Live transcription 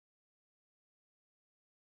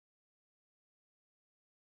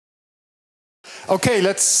Okay,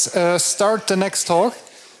 let's start the next talk.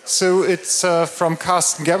 So it's from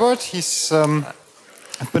Karsten Gebbert. He's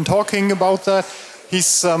been talking about that.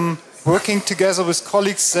 He's working together with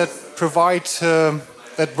colleagues that provide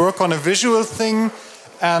that work on a visual thing.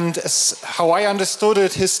 And how I understood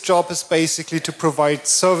it, his job is basically to provide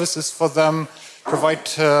services for them,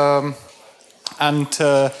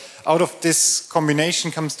 out of this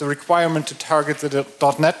combination comes the requirement to target the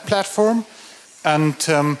 .NET platform. And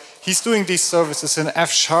he's doing these services in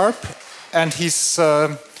F#, and he's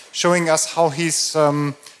showing us how he's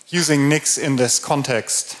using Nix in this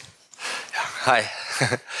context. Hi.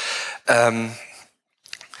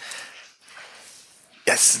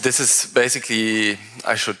 Yes, this is basically,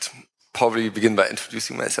 I should probably begin by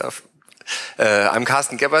introducing myself. I'm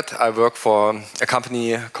Karsten Gebbert. I work for a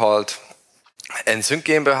company called NSync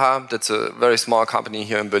GmbH. That's a very small company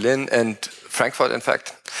here in Berlin and Frankfurt, in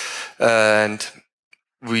fact. And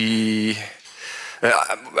we,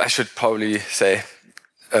 I should probably say,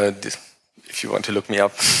 this, if you want to look me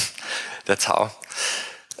up, that's how.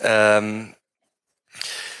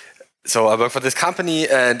 So I work for this company,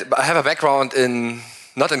 and I have a background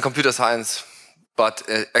not in computer science, but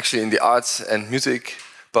actually in the arts and music.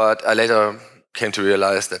 But I later came to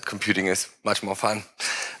realize that computing is much more fun,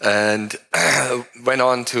 and went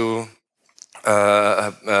on to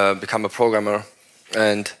become a programmer,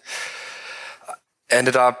 and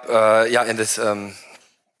ended up in this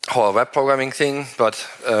whole web programming thing. But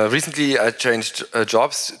recently I changed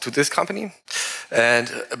jobs to this company,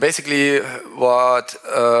 and basically what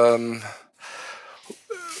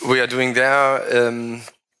we are doing there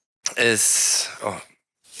is,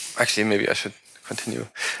 actually maybe I should continue.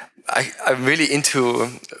 I'm really into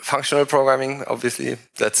functional programming, obviously.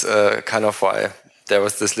 That's kind of why there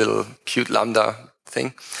was this little cute Lambda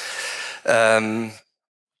thing.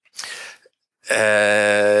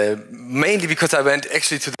 Mainly because I went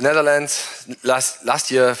actually to the Netherlands last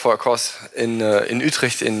year for a course in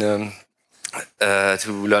Utrecht to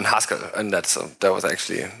learn Haskell, and that was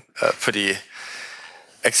actually a pretty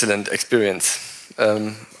excellent experience.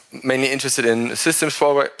 Mainly interested in systems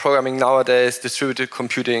programming nowadays, distributed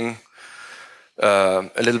computing, a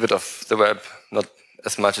little bit of the web, not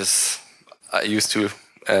as much as I used to,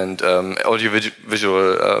 and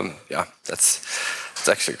audio-visual, that's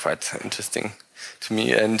actually quite interesting to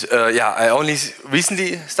me. And I only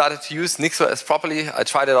recently started to use NixOS properly. I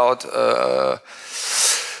tried it out,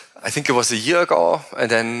 I think it was a year ago, and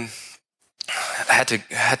then I had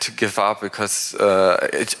to give up because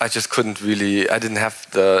I just couldn't really. I didn't have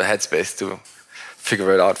the headspace to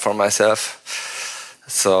figure it out for myself.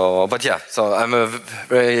 So I'm a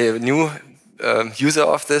very new user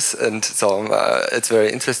of this, and so it's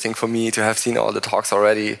very interesting for me to have seen all the talks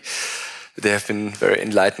already. They have been very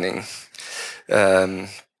enlightening. So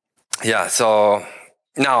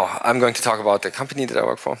now I'm going to talk about the company that I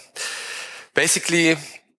work for. Basically,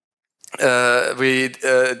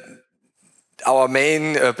 our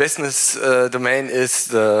main business domain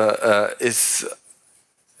is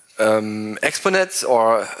exponents,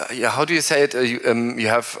 or how do you say it? You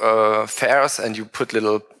have fairs, and you put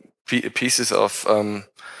little pieces of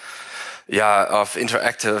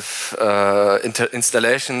interactive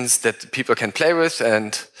installations that people can play with,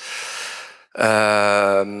 and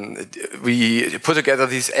we put together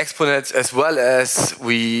these exponents, as well as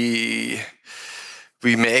we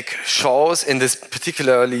make shows in this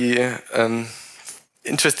particularly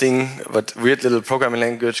interesting but weird little programming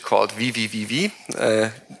language called VVVV.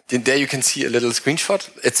 There you can see a little screenshot.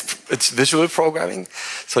 It's visual programming.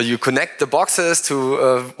 So you connect the boxes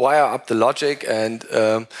to wire up the logic, and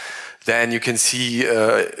then you can see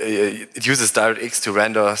it uses DirectX to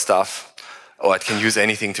render stuff, or it can use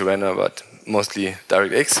anything to render, but mostly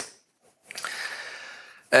DirectX.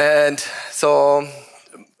 And so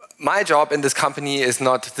my job in this company is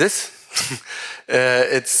not this.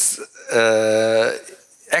 It's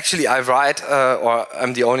actually I write, or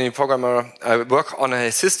I'm the only programmer. I work on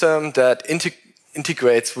a system that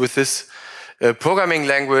integrates with this programming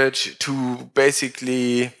language to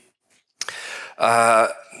basically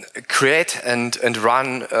create and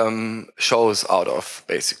run shows out of,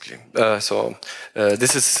 basically. This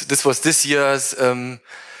was this year's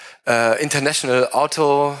International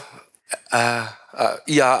Auto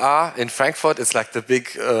IAA in Frankfurt. It's like the big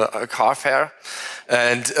car fair.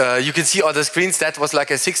 And you can see on the screens that was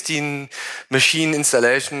like a 16 machine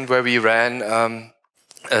installation where we ran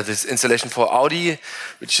this installation for Audi,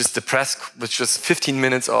 which is the press, which was 15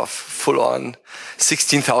 minutes of full-on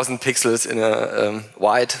 16,000 pixels in a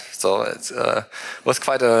wide. So it was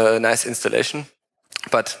quite a nice installation.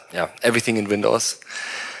 But yeah, everything in Windows,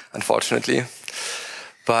 unfortunately.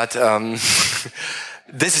 But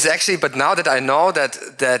this is actually, but now that I know that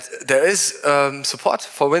there is support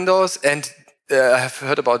for Windows, and I have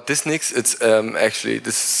heard about this Nix, it's actually,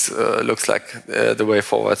 this looks like the way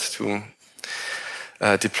forward to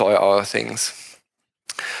deploy our things.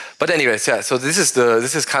 But anyways, yeah. So this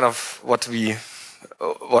is kind of what we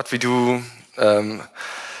do,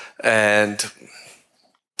 and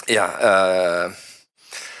yeah.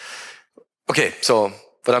 Okay, so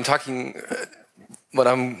what I'm talking,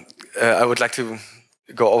 I would like to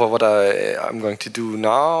go over what I'm going to do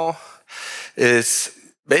now is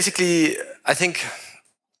basically, I think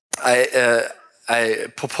I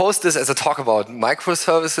proposed this as a talk about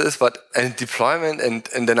microservices and deployment,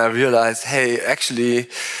 and then I realized, hey, actually,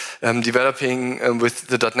 developing with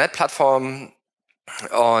the .NET platform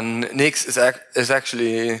on Nix is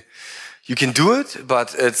actually, you can do it,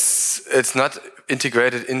 but it's not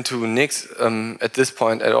integrated into Nix at this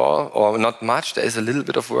point at all, or not much. There is a little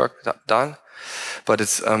bit of work done, but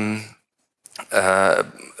it's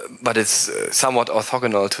somewhat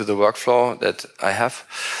orthogonal to the workflow that I have,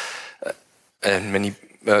 and many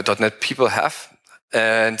 .NET people have.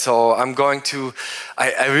 And so I'm going to,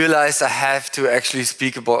 I realized I have to actually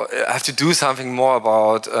I have to do something more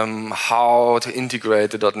about how to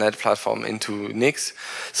integrate the .NET platform into Nix,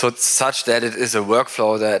 so it's such that it is a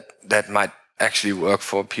workflow that might actually work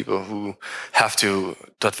for people who have to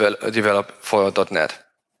develop for .NET.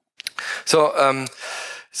 So,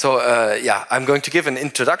 yeah, I'm going to give an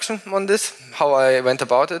introduction on this, how I went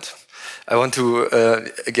about it. I want to,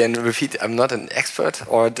 again, repeat, I'm not an expert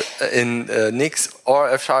in Nix or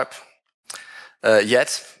F#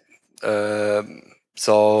 yet.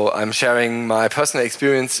 So I'm sharing my personal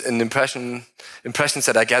experience and impressions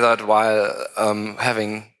that I gathered while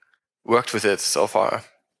having worked with it so far.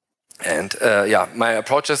 And yeah, my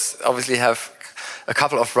approaches obviously have a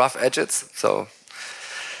couple of rough edges, so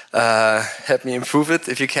help me improve it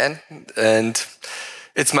if you can. And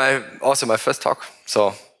it's also my first talk,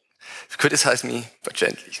 so criticize me, but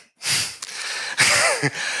gently.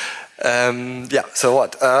 Yeah, so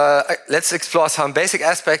what? Let's explore some basic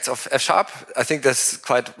aspects of F#. I think that's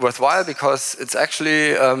quite worthwhile because it's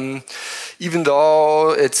actually, even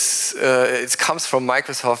though it comes from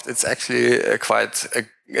Microsoft, it's actually quite a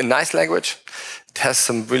nice language. It has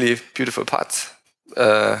some really beautiful parts.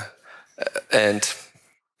 And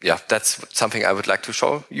yeah, that's something I would like to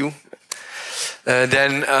show you.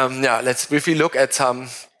 Then, yeah, let's briefly look at some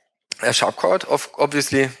F# code.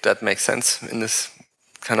 Obviously, that makes sense in this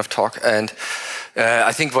kind of talk. And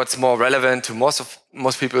I think what's more relevant to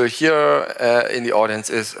most people here in the audience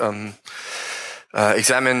is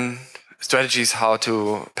examine strategies how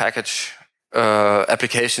to package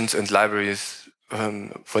applications and libraries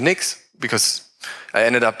for Nix, because I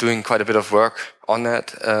ended up doing quite a bit of work on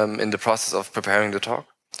that in the process of preparing the talk.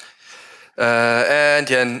 And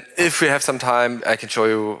then, if we have some time, I can show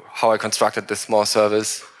you how I constructed this small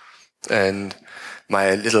service and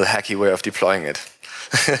my little hacky way of deploying it.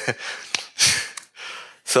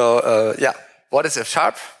 So, yeah, what is F#?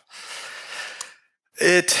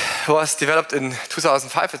 It was developed in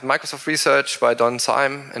 2005 at Microsoft Research by Don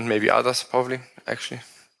Syme and maybe others, probably, actually.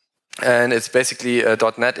 And it's basically a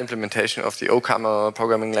 .NET implementation of the OCaml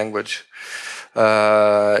programming language.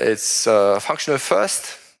 It's functional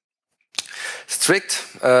first,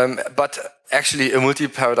 strict, but actually a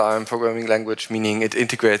multi-paradigm programming language, meaning it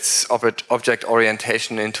integrates object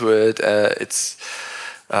orientation into it. It's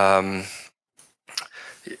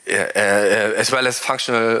as well as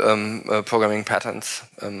functional programming patterns.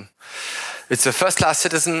 It's a first-class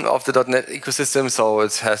citizen of the .NET ecosystem, so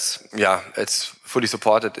it has, yeah, it's fully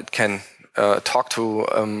supported. It can talk to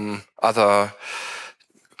other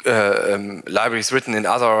libraries written in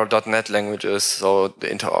other .NET languages, so the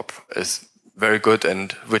interop is very good,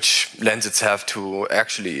 and which lends itself to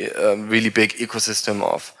actually a really big ecosystem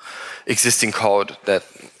of existing code that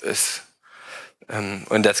is,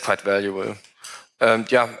 and that's quite valuable.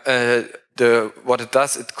 Yeah, what it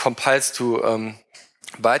does, it compiles to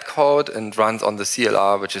bytecode and runs on the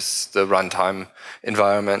CLR, which is the runtime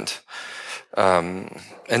environment.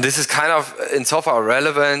 And this is kind of insofar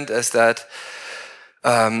relevant as that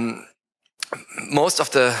most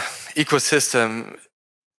of the ecosystem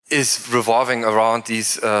is revolving around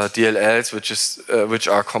these DLLs, which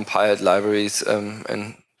are compiled libraries,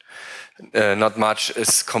 and not much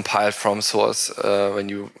is compiled from source when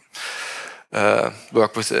you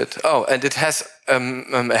work with it. Oh, and it has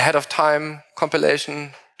ahead of time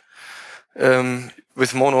compilation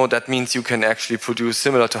with Mono. That means you can actually produce,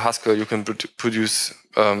 similar to Haskell, you can produce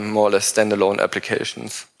more or less standalone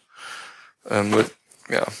applications.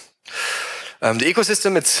 Yeah. The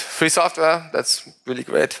ecosystem, it's free software. That's really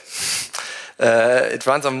great. It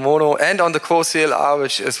runs on Mono and on the core CLR,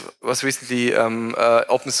 which was recently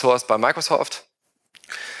open sourced by Microsoft,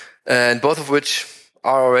 and both of which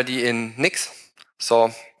are already in Nix.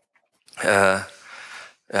 So yeah,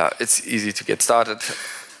 it's easy to get started.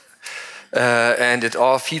 And it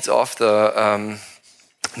all feeds off the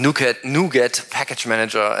NuGet package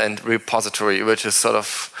manager and repository, which is sort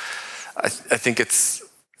of, I think it's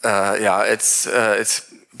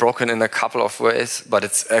broken in a couple of ways, but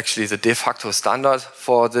it's actually the de facto standard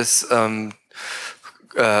for this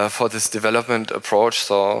development approach.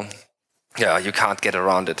 So yeah, you can't get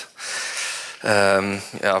around it.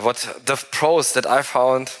 What the pros that I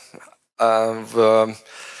found were,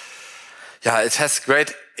 it has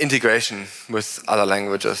great integration with other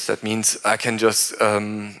languages. That means I can just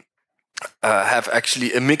have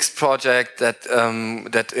actually a mixed project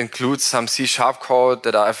that includes some C# code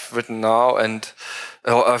that I've written now and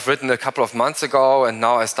I've written a couple of months ago, and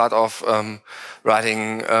now I start off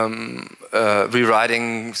rewriting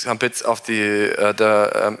some bits of the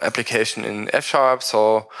application in F#.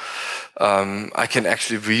 So I can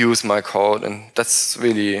actually reuse my code, and that's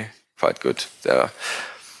really quite good. There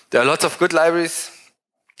are lots of good libraries.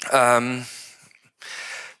 One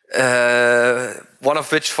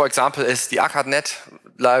of which, for example, is the ACAD.NET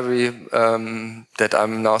library that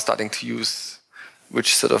I'm now starting to use,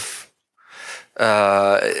 which sort of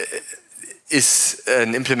is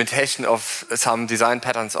an implementation of some design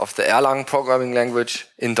patterns of the Erlang programming language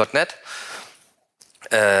in .NET.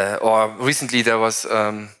 Or recently there was,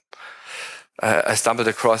 I stumbled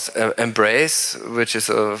across Embrace, which is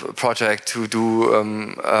a project to do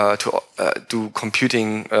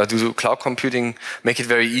computing, do cloud computing, make it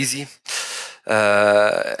very easy.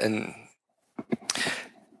 And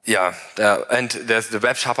there's the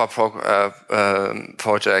WebSharper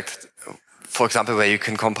project, for example, where you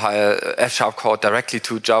can compile F# code directly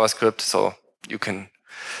to JavaScript, so you can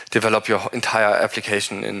develop your entire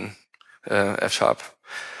application in F#.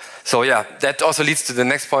 So yeah, that also leads to the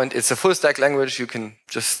next point. It's a full stack language. You can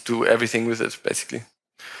just do everything with it, basically.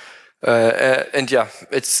 And yeah,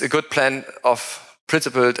 it's a good blend of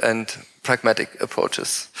principled and pragmatic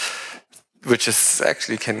approaches, which is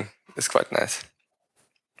actually is quite nice.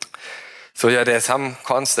 So yeah, there are some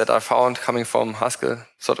cons that I found coming from Haskell,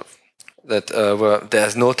 sort of, that where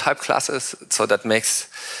there's no type classes, so that makes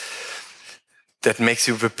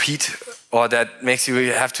you repeat, or that makes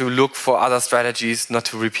you have to look for other strategies not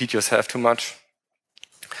to repeat yourself too much.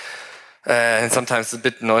 And sometimes a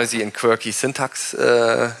bit noisy and quirky syntax,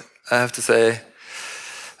 I have to say.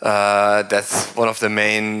 That's one of the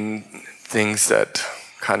main things that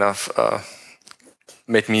kind of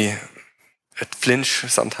made me flinch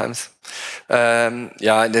sometimes. And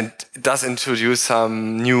it does introduce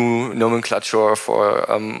some new nomenclature for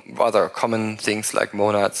rather common things like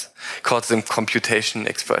monads, calls them computation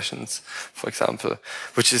expressions, for example,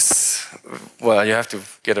 which is, well, you have to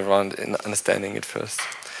get around in understanding it first.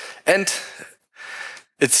 And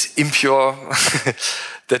it's impure.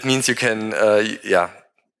 That means you can,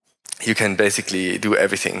 you can basically do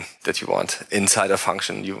everything that you want inside a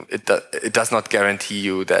function. It does not guarantee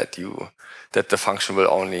you that the function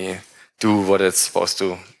will only do what it's supposed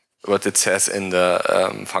to, what it says in the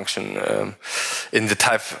function, in the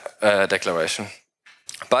type declaration.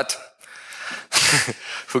 But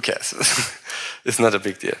who cares? It's not a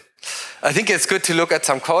big deal. I think it's good to look at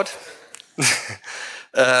some code.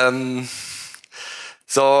 There's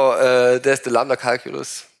the lambda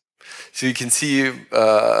calculus. So you can see you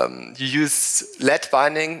use let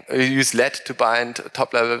binding, you use let to bind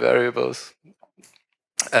top-level variables.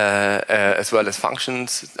 As well as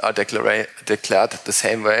functions are declared the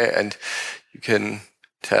same way, and you can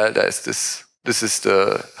tell that this is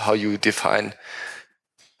how you define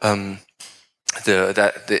the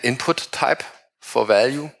input type for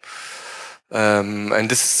value, and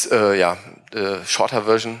this is the shorter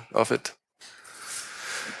version of it,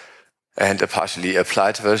 and a partially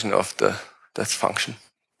applied version of that function.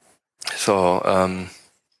 So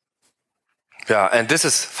and this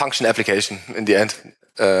is function application in the end.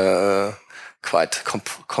 Quite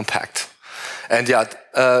compact. And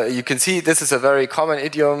you can see this is a very common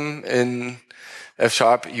idiom in F#.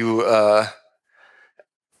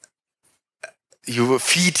 You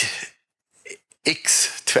feed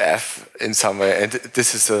X to F in some way, and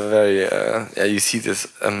this is a very you see this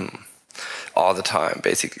all the time,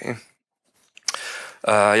 basically.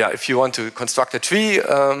 If you want to construct a tree,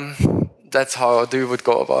 that's how you would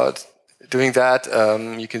go about doing that.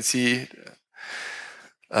 You can see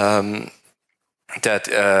that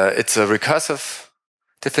it's a recursive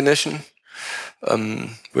definition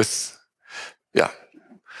with yeah,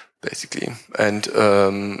 basically. And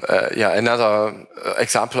yeah, another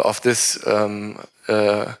example of this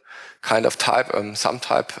kind of type, sum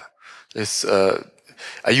type, is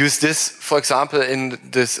I use this, for example, in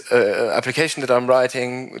this application that I'm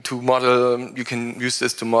writing to model. You can use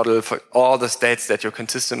this to model for all the states that your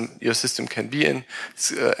system can be in.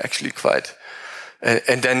 It's actually quite,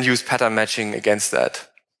 and then use pattern matching against that.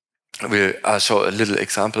 I'll show a little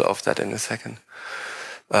example of that in a second.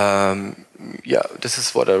 Yeah, this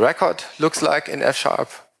is what a record looks like in F#.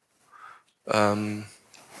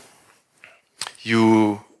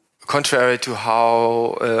 Contrary to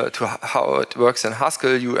how it works in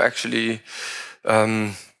Haskell, you actually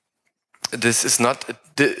this is not,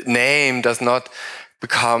 the name does not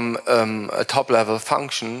become a top-level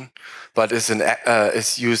function, but is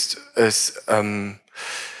used as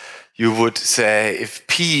you would say if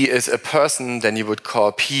P is a person, then you would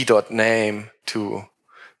call p.name to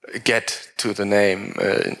get to the name,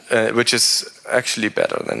 which is actually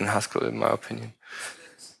better than Haskell in my opinion.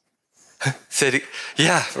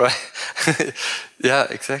 Yeah, right. Yeah,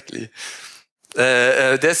 exactly.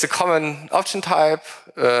 There's a common option type,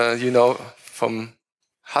 from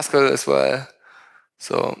Haskell as well.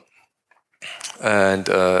 So, and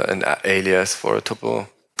an alias for a tuple.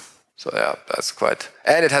 So yeah, that's quite.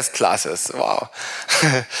 And it has classes. Wow.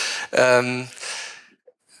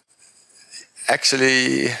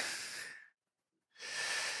 Actually,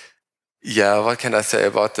 yeah. What can I say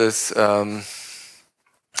about this?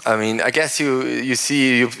 I mean, I guess you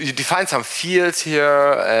define some fields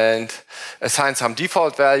here and assign some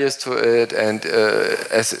default values to it. And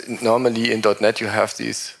as normally in .NET you have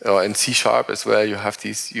these, or in C# as well, you have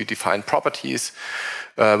these. You define properties,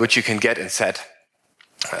 which you can get in set.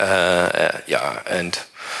 Yeah, and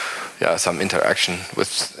yeah, some interaction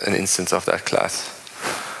with an instance of that class.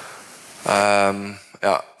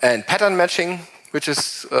 Yeah, and pattern matching, which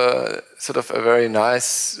is sort of a very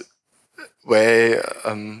nice way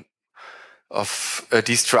of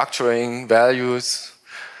destructuring values,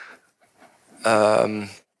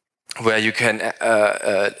 where you can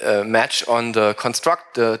match on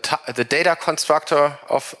the data constructor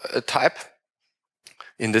of a type,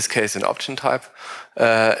 in this case an option type,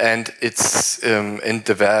 and it's in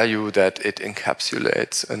the value that it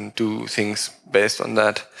encapsulates and do things based on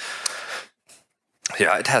that.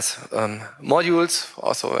 Yeah, it has modules,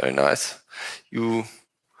 also very nice.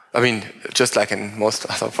 I mean, just like in most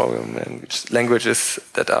other programming languages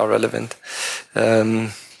that are relevant.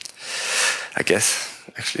 I guess,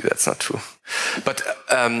 actually, that's not true. But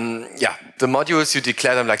yeah, the modules, you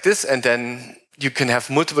declare them like this, and then you can have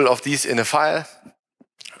multiple of these in a file.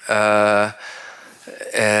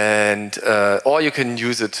 Or you can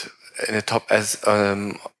use it in a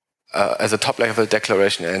as a top-level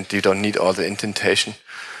declaration, and you don't need all the indentation,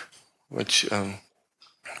 which...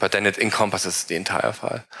 but then it encompasses the entire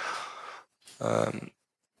file.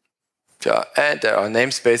 Yeah, and there are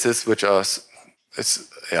namespaces, which are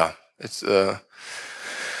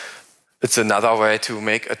it's another way to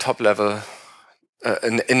make a top-level a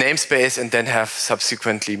namespace and then have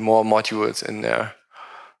subsequently more modules in there.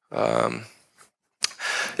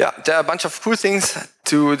 Yeah, there are a bunch of cool things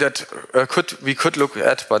that we could look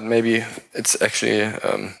at, but maybe it's actually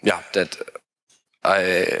that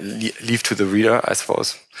I leave to the reader, I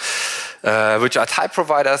suppose. Which are type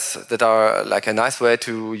providers that are like a nice way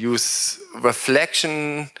to use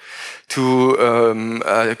reflection to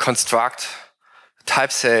construct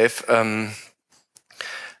type-safe. To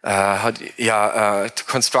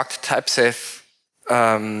construct type-safe.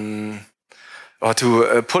 Or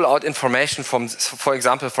to pull out information from, for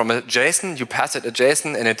example, from a JSON. You pass it a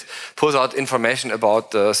JSON, and it pulls out information about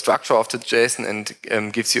the structure of the JSON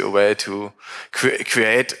and gives you a way to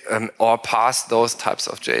create or pass those types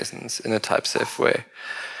of JSONs in a type-safe way.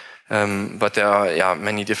 But there are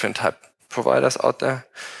many different type providers out there.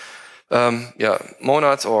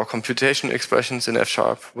 Monads or computation expressions in F#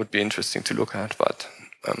 would be interesting to look at, but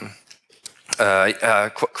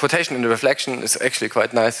quotation and reflection is actually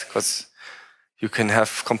quite nice because you can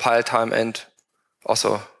have compile time and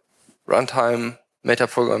also runtime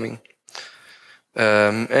metaprogramming.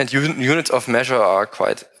 And units of measure are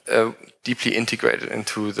quite deeply integrated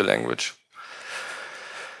into the language.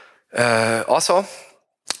 Also,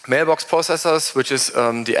 mailbox processors, which is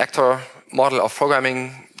the actor model of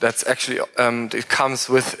programming, that's actually, it comes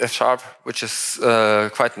with F#, which is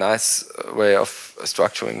quite nice way of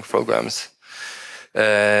structuring programs.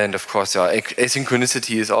 And of course,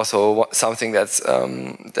 asynchronicity is also something that's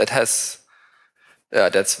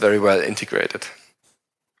that's very well integrated.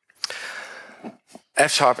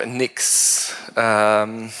 F# and Nix.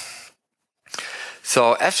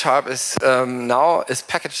 So F# is now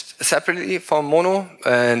packaged separately from Mono,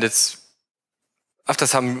 and it's after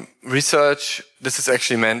some research. This is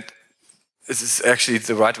actually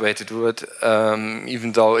the right way to do it.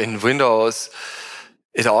 Even though in Windows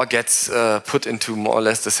it all gets put into more or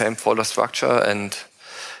less the same folder structure,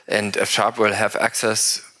 and F# will have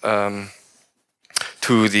access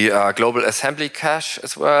to the global assembly cache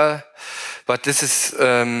as well. But this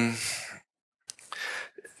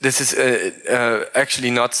is actually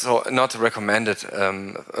not recommended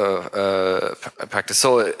practice.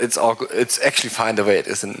 So it's actually fine the way it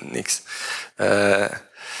is in Nix.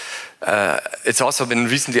 It's also been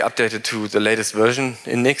recently updated to the latest version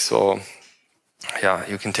in Nix, so yeah,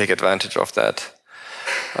 you can take advantage of that.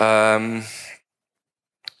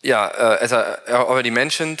 As I already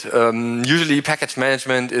mentioned, usually package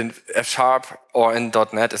management in F# or in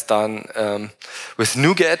 .NET is done with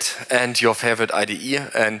NuGet and your favorite IDE,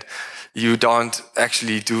 and you don't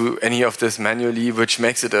actually do any of this manually, which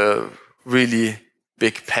makes it a really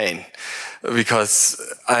big pain, because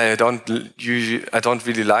I don't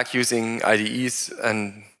really like using IDEs,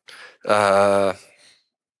 and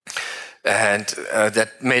that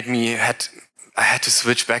made me I had to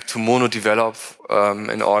switch back to Mono Develop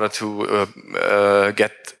in order to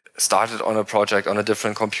get started on a project on a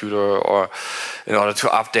different computer, or in order to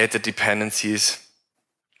update the dependencies.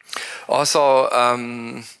 Also,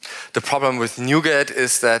 the problem with NuGet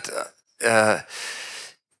is that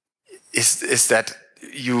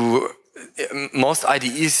most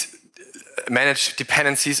IDEs manage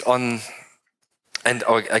dependencies on. And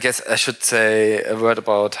I guess I should say a word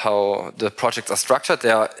about how the projects are structured.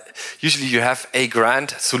 Usually you have a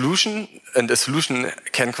grand solution, and a solution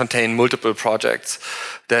can contain multiple projects.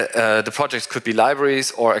 The projects could be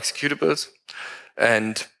libraries or executables.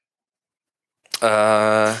 And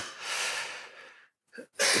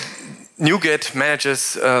NuGet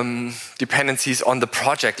manages dependencies on the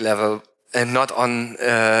project level, and not on.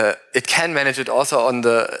 It can manage it also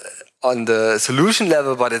on the solution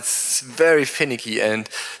level, but it's very finicky, and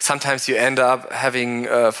sometimes you end up having,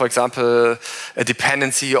 for example, a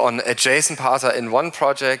dependency on a JSON parser in one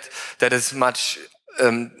project that is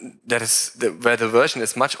where the version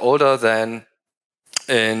is much older than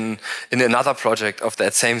in another project of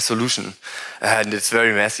that same solution, and it's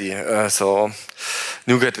very messy. So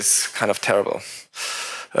NuGet is kind of terrible.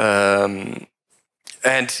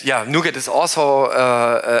 And yeah, NuGet is also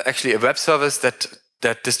actually a web service that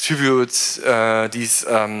distributes these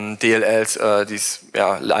DLLs, these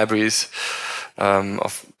libraries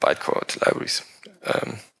of bytecode libraries.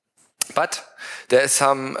 But there is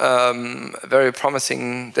some very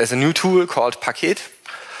promising. There's a new tool called Paket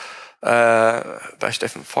by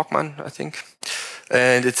Steffen Volkmann, I think,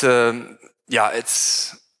 and it's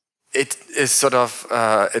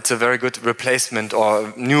a very good replacement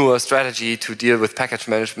or newer strategy to deal with package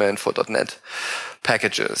management for .NET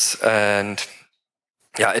packages. And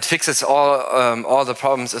yeah, it fixes all the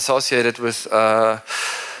problems associated with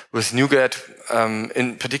NuGet,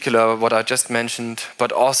 in particular what I just mentioned,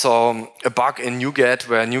 but also a bug in NuGet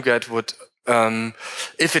where NuGet would,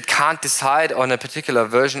 if it can't decide on a particular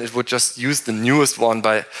version, it would just use the newest one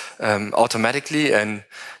by automatically, and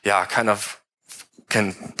kind of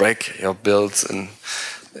can break your builds and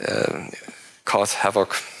cause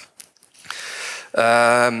havoc.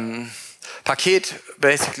 Paket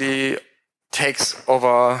basically takes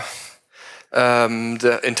over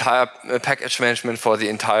the entire package management for the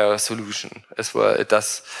entire solution as well. It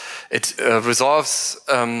resolves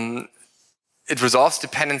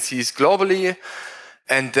dependencies globally,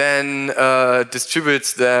 and then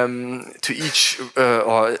distributes them to each,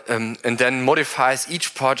 and then modifies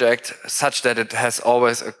each project such that it has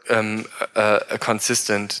always a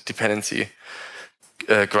consistent dependency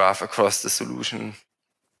graph across the solution.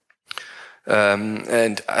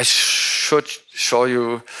 And I should show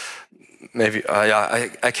you, maybe,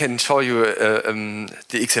 I can show you the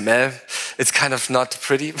XML. It's kind of not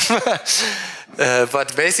pretty,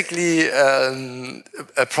 but basically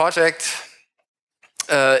a project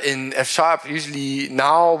in F# usually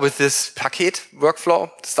now with this Paket workflow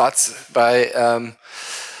starts by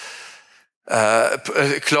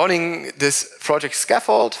cloning this project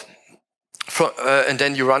scaffold, and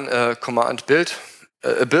then you run a command build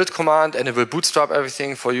command, and it will bootstrap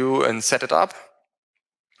everything for you and set it up.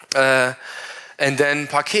 And then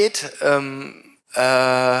Paket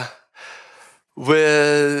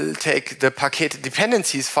will take the Paket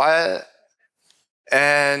dependencies file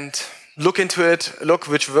and look into it, look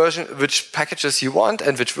which packages you want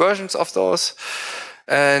and which versions of those,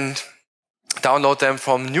 and download them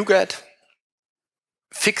from NuGet.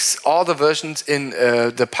 fix all the versions in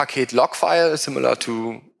the packet log file, similar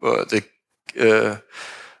to the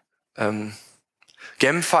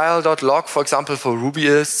gemfile.log, for example, for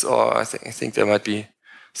Rubyists, or I think there might be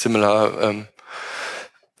similar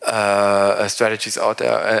strategies out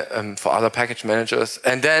there for other package managers.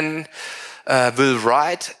 And then we'll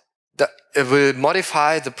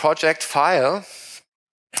modify the project file,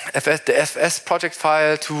 the FS project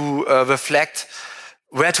file, to reflect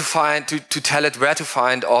where to find, to tell it where to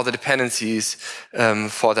find all the dependencies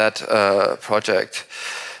for that project.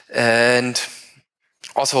 And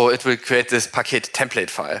also it will create this packet template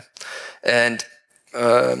file. And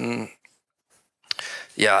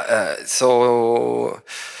so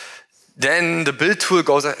then the build tool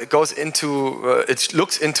goes into, it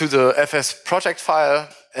looks into the FS project file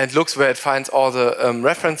and looks where it finds all the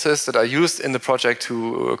references that are used in the project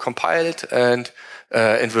to compile it, and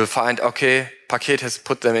it will find, okay, Paket has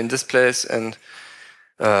put them in this place, and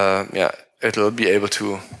it will be able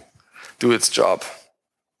to do its job.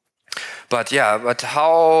 But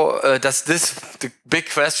how does this, the big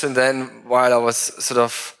question then, while I was sort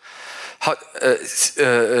of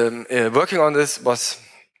working on this, was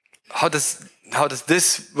how does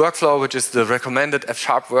this workflow, which is the recommended F#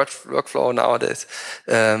 workflow nowadays,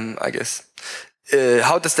 I guess,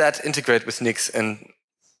 how does that integrate with Nix? And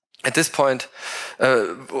at this point,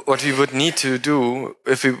 what we would need to do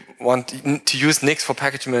if we want to use Nix for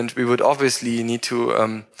package management, we would obviously need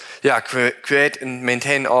to create and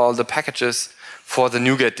maintain all the packages for the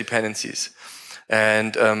NuGet dependencies.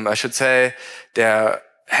 And I should say there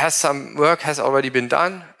has some work has already been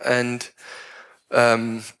done, and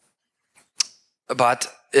but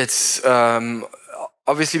it's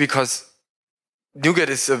obviously because NuGet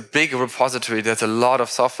is a big repository. There's a lot of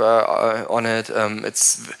software on it.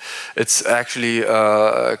 It's actually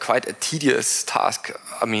quite a tedious task.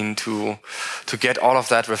 I mean, to get all of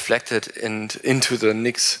that reflected into the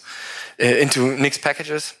Nix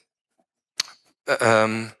packages.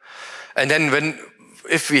 And then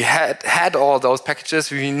if we had all those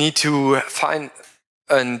packages, we need to find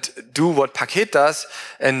and do what Paket does,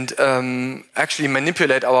 and actually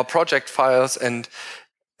manipulate our project files and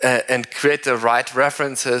create the right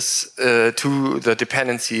references to the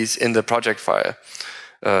dependencies in the project file,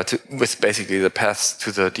 with basically the paths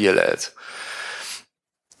to the DLLs.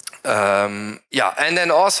 And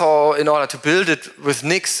then also, in order to build it with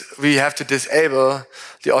Nix, we have to disable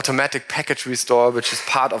the automatic package restore, which is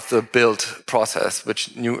part of the build process, which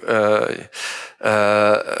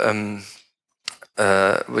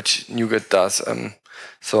NuGet does.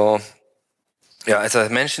 As I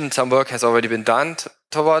mentioned, some work has already been done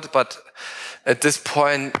toward, but at this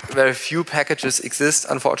point, very few packages exist,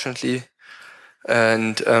 unfortunately,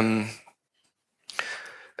 and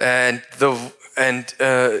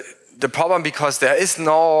the problem, because there is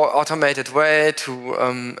no automated way to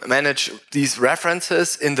manage these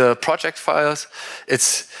references in the project files,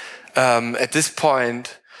 it's at this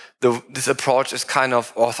point this approach is kind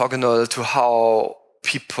of orthogonal to how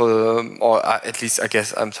people, or at least I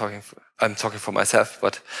guess I'm talking for myself,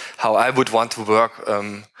 but how I would want to work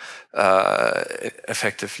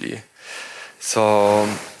effectively. So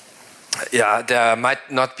there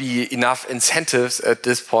might not be enough incentives at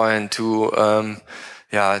this point to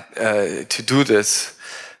do this,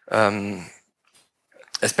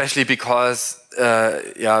 especially because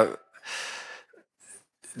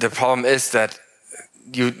the problem is that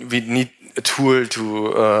we need a tool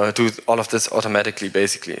to do all of this automatically,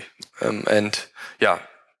 basically, there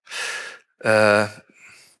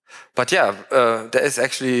is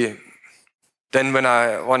actually, then when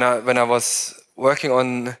I was working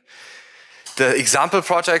on the example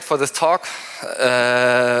project for this talk,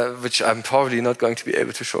 which I'm probably not going to be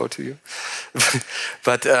able to show to you,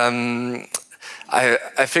 but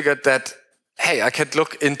I figured that, hey, I could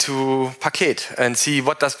look into Paket and see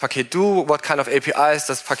what does Paket do, what kind of APIs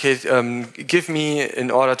does Paket give me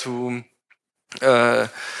in order to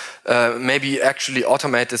maybe actually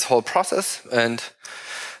automate this whole process. And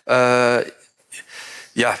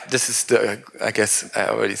this is I guess I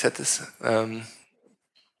already said this.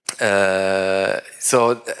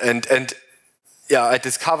 I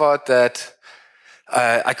discovered that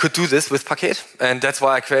I could do this with Paket, and that's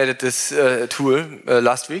why I created this tool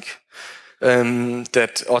last week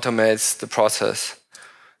that automates the process.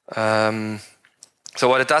 So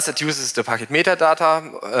what it does, it uses the Paket metadata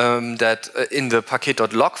that in the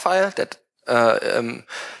paket.log file that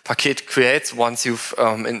Paket creates once you've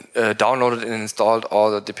downloaded and installed all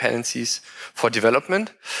the dependencies for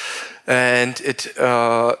development. And it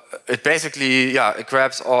basically, it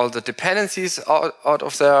grabs all the dependencies out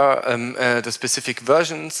of there, the specific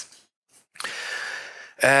versions.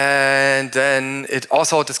 And then it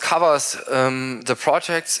also discovers the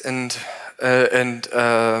projects and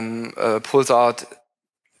pulls out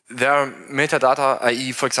their metadata,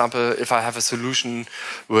 i.e., for example, if I have a solution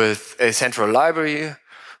with a central library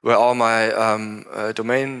where all my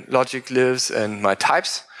domain logic lives and my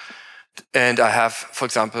types, and I have, for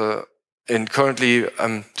example, currently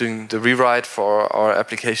I'm doing the rewrite for our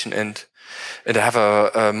application, and I have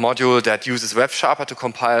a module that uses WebSharper to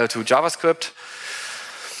compile to JavaScript.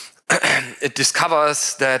 It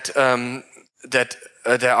discovers that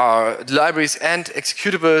there are libraries and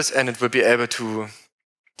executables, and it will be able to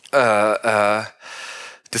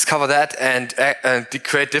discover that and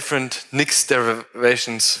create different Nix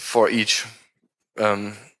derivations for each.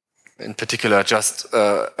 In particular, just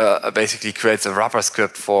basically creates a wrapper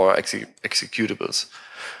script for executables.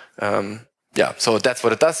 Yeah, so that's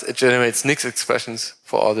what it does. It generates Nix expressions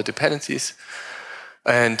for all the dependencies,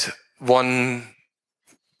 and one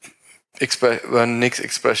Nix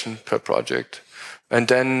expression per project, and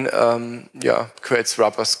then creates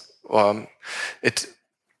wrappers. It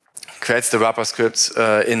creates the wrapper scripts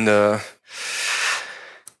in the.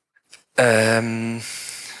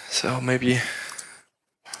 So maybe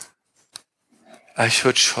I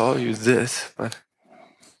should show you this, but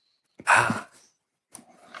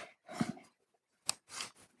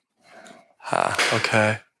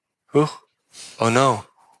okay. Ooh. Oh no.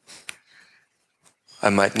 I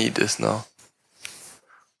might need this now.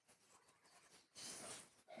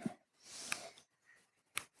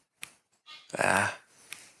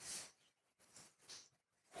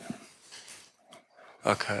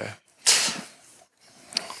 Okay.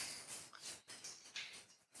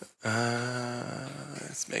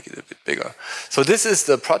 Let's make it a bit bigger. So this is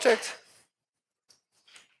the project.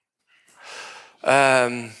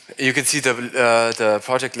 You can see the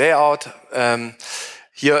project layout.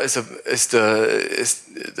 Here is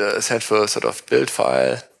the central sort of build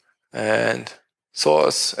file and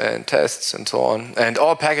source and tests and so on, and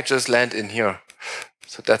all packages land in here.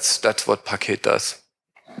 So that's what Paket does.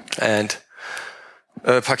 And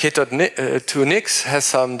Paket.to-Nix has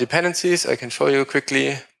some dependencies. I can show you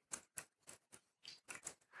quickly.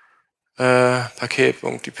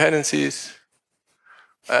 Paket.dependencies.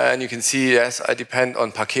 And you can see, yes, I depend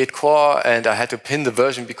on Paket core, and I had to pin the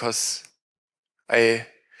version because there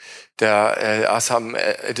are some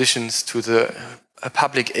additions to the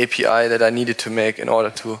public API that I needed to make in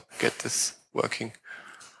order to get this working.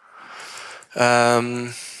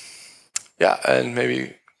 And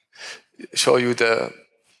maybe show you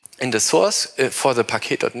in the source for the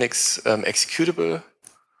Paket.Nix executable.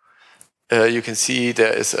 You can see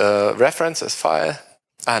there is a references file.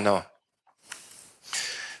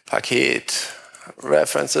 Paket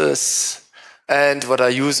references, and what I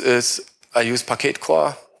use is Paket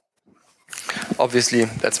core. Obviously,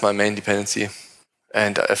 that's my main dependency,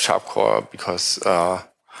 and F# core because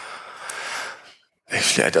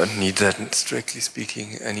actually I don't need that strictly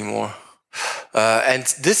speaking anymore. And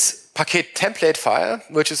this Paket template file,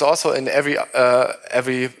 which is also in every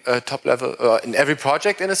top level in every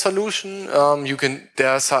project in a solution,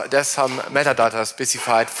 there's some metadata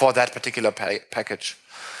specified for that particular package.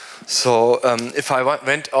 So if I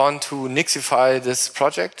went on to Nixify this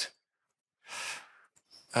project,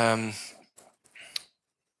 then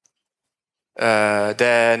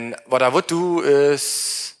what I would do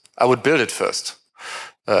is I would build it first,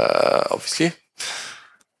 obviously.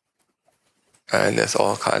 And there's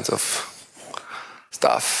all kinds of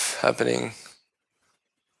stuff happening.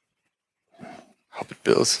 Hope it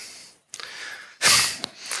builds.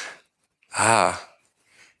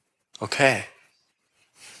 Okay.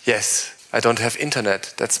 Yes, I don't have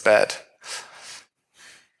internet. That's bad.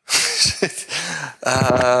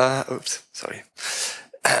 Oops, sorry.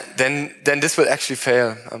 Then this will actually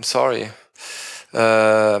fail. I'm sorry.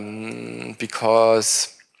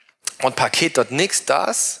 Because what Paket.Nix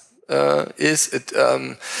does is it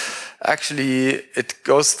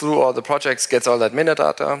goes through all the projects, gets all that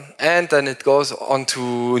metadata, and then it goes on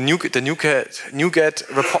to the NuGet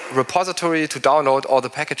repository to download all the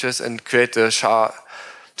packages and create the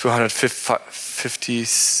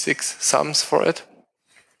SHA-256 sums for it.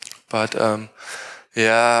 But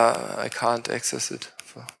I can't access it.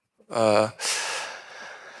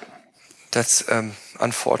 That's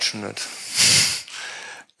unfortunate.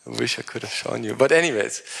 I wish I could have shown you. But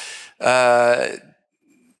anyways,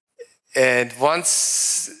 and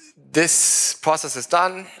once this process is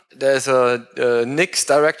done, there's a Nix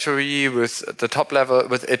directory with a top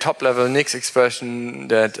level Nix expression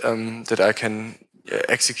that I can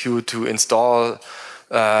execute to install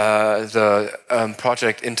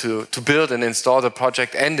project to build and install the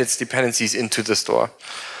project and its dependencies into the store.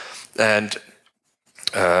 And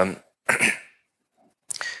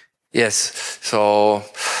yes, so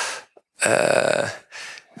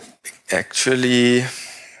actually,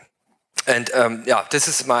 and yeah, this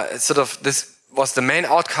is my this was the main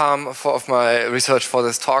outcome of my research for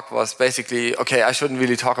this talk. Was basically, okay, I shouldn't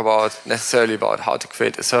really talk necessarily about how to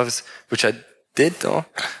create a service, which I did though,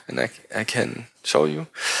 and I can show you,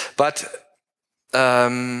 but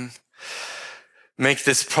make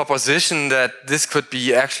this proposition that this could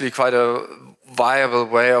be actually quite a viable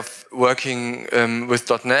way of working with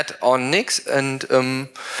 .NET on Nix, and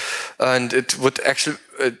it would actually,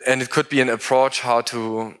 and it could be an approach how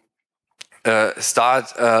to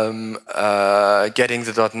start getting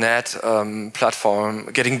the .NET platform,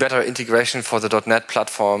 getting better integration for the .NET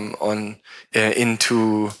platform on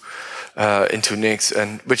into Nix,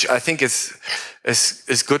 and which I think is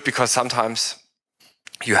good, because sometimes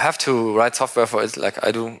you have to write software for it, like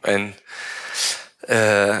I do, and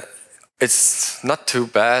it's not too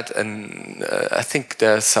bad, and I think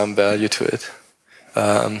there's some value to it.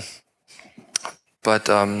 But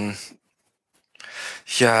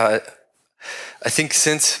yeah, I think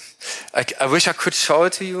since I wish I could show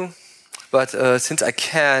it to you, but since I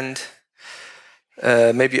can't,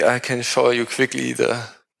 maybe I can show you quickly the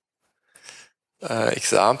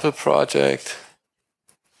example project.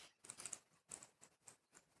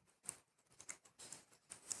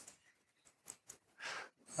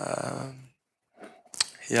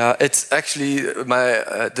 Yeah, it's actually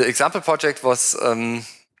the example project was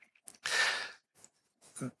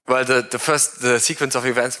well, the sequence of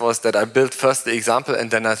events was that I built first the example,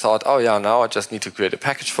 and then I thought, oh yeah, now I just need to create a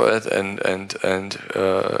package for it and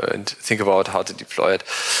think about how to deploy it.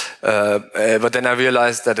 But then I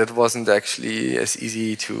realized that it wasn't actually as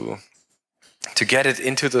easy to get it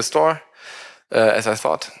into the store as I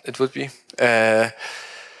thought it would be.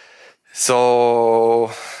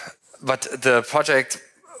 But the project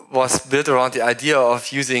was built around the idea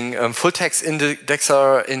of using full text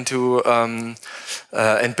indexer into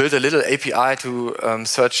and build a little API to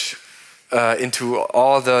search into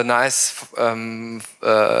all the nice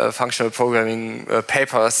functional programming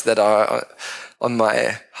papers that are on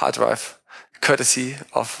my hard drive, courtesy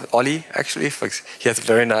of Ollie, actually. He has a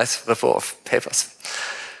very nice repo of papers.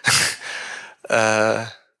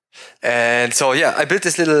 And so yeah, I built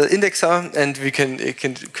this little indexer, and it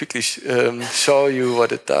can quickly show you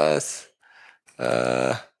what it does.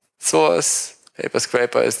 Source paper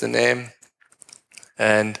scraper is the name,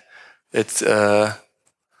 and it's can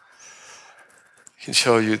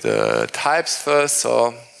show you the types first.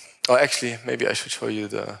 So, or actually, maybe I should show you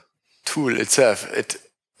the tool itself.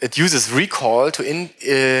 It uses recall to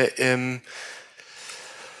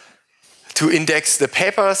index the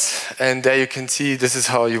papers, and there you can see this is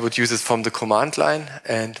how you would use it from the command line,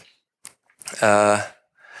 and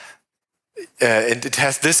it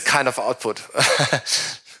has this kind of output.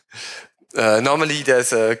 Normally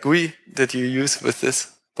there's a GUI that you use with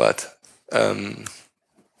this, but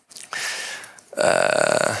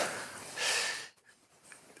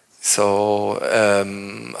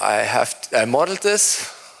I modeled this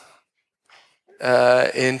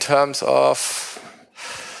in terms of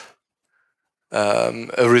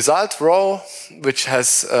a result row, which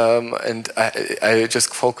has, and I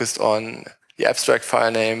just focused on the abstract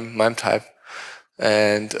file name, MIME type,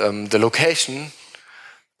 and the location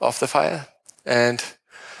of the file, and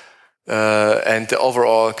the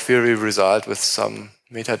overall query result with some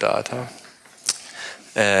metadata.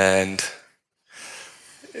 And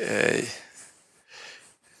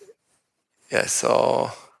yeah,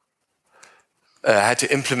 so I had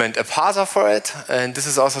to implement a parser for it, and this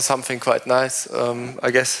is also something quite nice, I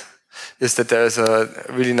guess, is that there is a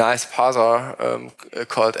really nice parser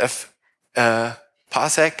called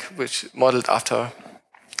fparsec, which modeled after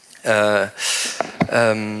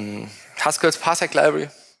Haskell's parsec library,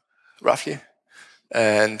 roughly.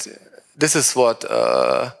 And this is what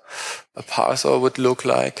a parser would look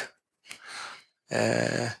like.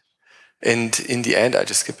 And in the end, I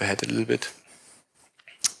just skip ahead a little bit.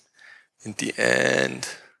 In the end,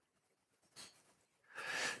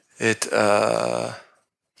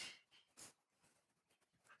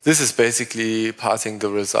 this is basically parsing the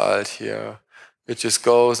result here. It just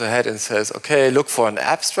goes ahead and says, okay, look for an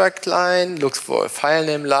abstract line, look for a file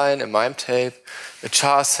name line, a MIME tape, a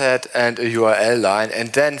char set, and a URL line,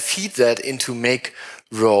 and then feed that into make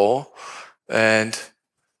row. And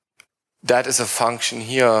that is a function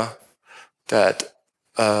here that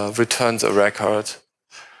returns a record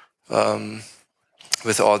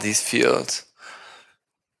with all these fields.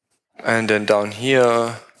 And then down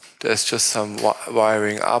here, there's just some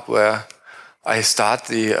wiring up where I start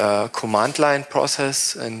the command line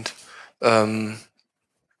process and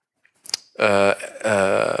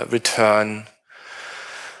return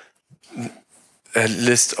a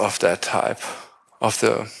list of that type of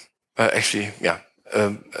the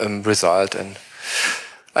result. And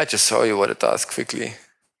I just show you what it does quickly.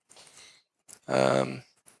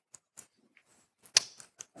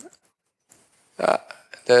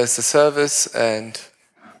 There's the service, and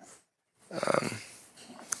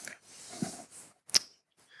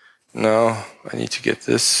now I need to get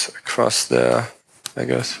this across there, I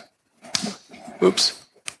guess. Oops.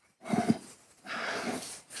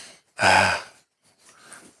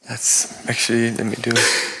 That's actually, let me do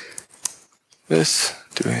this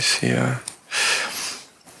here.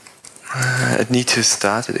 I need to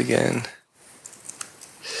start it again.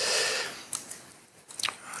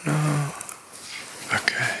 No.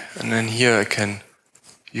 Okay, and then here I can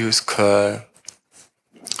use curl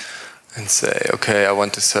and say, okay, I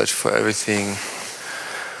want to search for everything.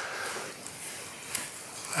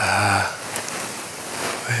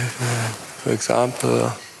 For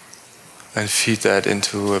example, and feed that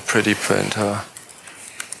into a pretty printer.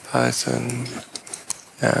 Python,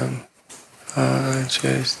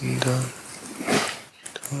 JSON,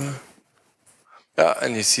 yeah,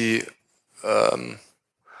 and you see,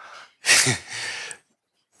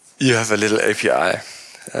 you have a little API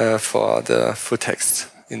for the full text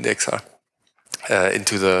indexer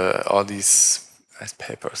into all these nice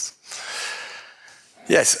papers.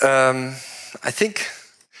 Yes, I think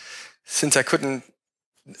since I couldn't,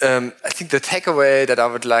 I think the takeaway that I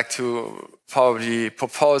would like to probably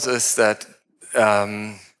propose is that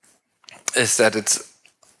it's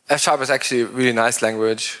F# is actually a really nice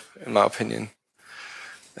language in my opinion,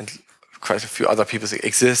 and quite a few other people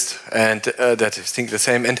exist and that think the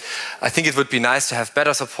same. And I think it would be nice to have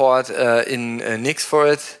better support in Nix for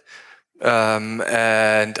it.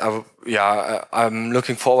 And I'm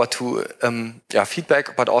looking forward to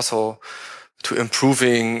feedback, but also to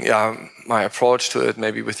improving my approach to it,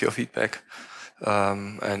 maybe with your feedback.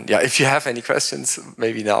 If you have any questions,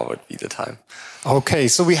 maybe now would be the time. Okay,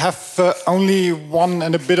 so we have only 1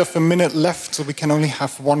 and a bit of a minute left, so we can only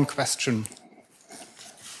have one question.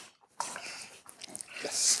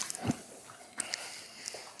 Yes.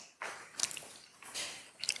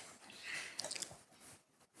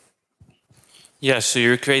 Yeah, so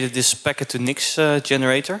you created this packet to Nix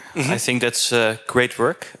generator. I think that's great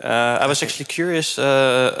work. I was actually curious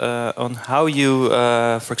on how you,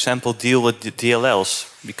 for example, deal with the DLLs.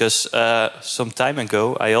 Because some time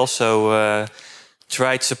ago, I also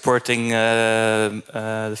tried supporting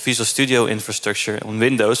the Visual Studio infrastructure on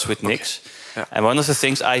Windows with Nix. Yeah. And one of the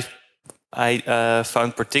things I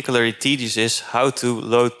found particularly tedious is how to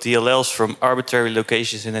load DLLs from arbitrary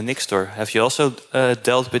locations in a Nix store. Have you also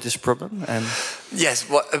dealt with this problem? And yes,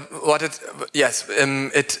 it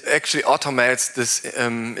actually automates this.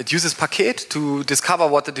 It uses Paket to discover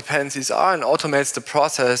what the dependencies are and automates the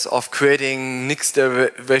process of creating Nix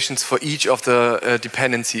derivations for each of the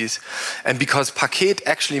dependencies. And because Paket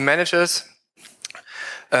actually manages,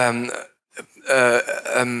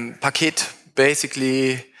 Paket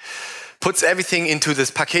basically puts everything into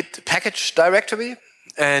this package directory,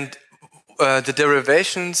 and the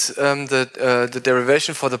derivations, the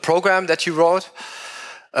derivation for the program that you wrote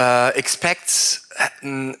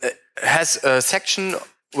has a section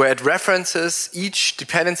where it references each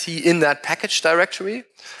dependency in that package directory.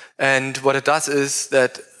 And what it does is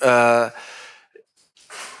that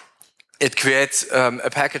it creates a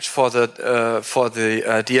package for the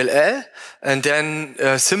DLL, and then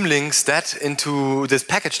symlinks that into this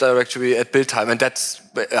package directory at build time, and that's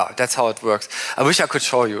how it works. I wish I could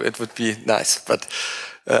show you; it would be nice, but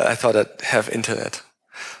I thought I'd have internet.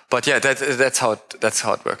 But yeah, that's how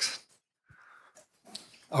it works.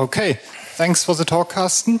 Okay, thanks for the talk,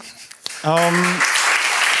 Karsten.